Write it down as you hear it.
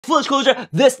Full disclosure,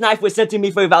 this knife was sent to me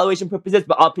for evaluation purposes,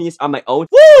 but all opinions are my own.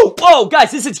 Woo! Whoa,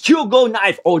 guys, this is KYOKU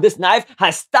knife. Oh, this knife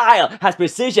has style, has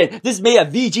precision. This is made of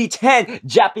VG10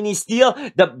 Japanese steel.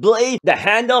 The blade, the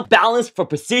handle, balanced for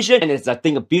precision, and it's a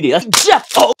thing of beauty. Let's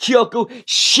KYOKU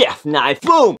Chef Knife.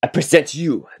 Boom! I present to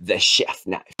you the Chef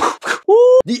Knife.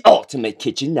 The ultimate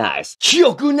kitchen knives.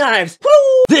 KYOKU knives.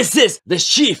 This is the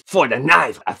sheath for the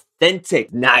knife.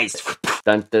 Authentic knives.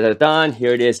 Dun, dun, dun, dun.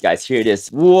 Here it is, guys. Here it is.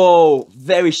 Whoa,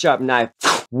 very sharp knife.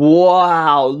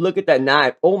 Wow, look at that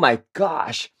knife. Oh my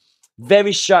gosh.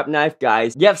 Very sharp knife,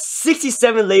 guys. You have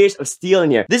 67 layers of steel in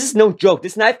here. This is no joke.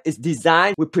 This knife is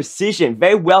designed with precision.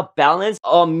 Very well balanced.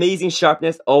 Oh, amazing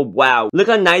sharpness. Oh, wow. Look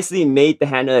how nicely made the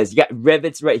handle is. You got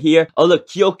rivets right here. Oh, look.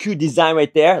 KYOKU design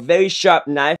right there. Very sharp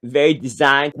knife. Very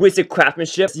designed. With the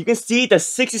craftsmanship. So you can see the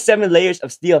 67 layers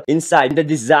of steel inside. The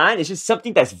design is just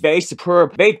something that's very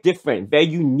superb. Very different. Very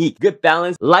unique. Good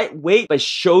balance. Lightweight, but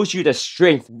shows you the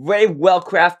strength. Very well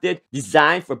crafted.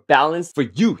 Designed for balance for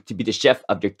you to be the chef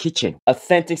of your kitchen.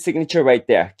 Authentic signature right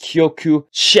there. KYOKU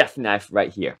Chef Knife right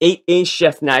here. 8-inch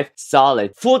chef knife,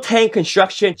 solid. Full tang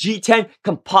construction, G10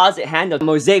 composite handle.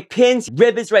 Mosaic pins,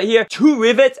 rivets right here. 2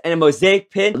 rivets and a mosaic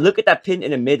pin. Look at that pin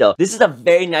in the middle. This is a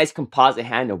very nice composite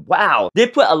handle. Wow. They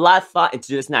put a lot of thought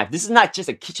into this knife. This is not just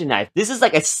a kitchen knife. This is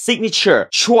like a signature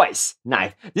choice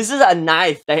knife. This is a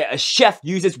knife that a chef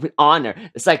uses with honor.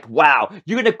 It's like, wow,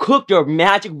 you're gonna cook your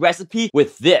magic recipe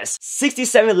with this.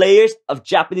 67 layers of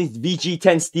Japanese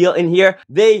VG10 steel in here.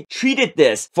 They treated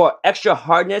this for extra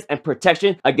hardness and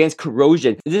protection against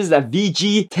corrosion. This is a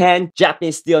VG10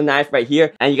 Japanese steel knife right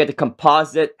here, and you got the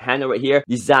composite handle right here,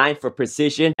 designed for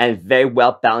precision and very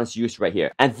well balanced use right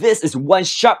here. And this is one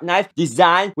sharp knife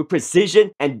designed with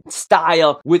precision and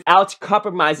style without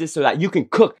compromises so that you can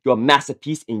cook your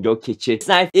masterpiece in your kitchen. This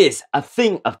knife is a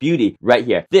thing of beauty right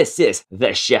here. This is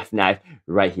the chef knife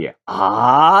right here.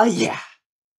 Ah, yeah.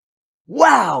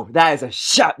 Wow, that is a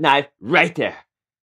sharp knife right there.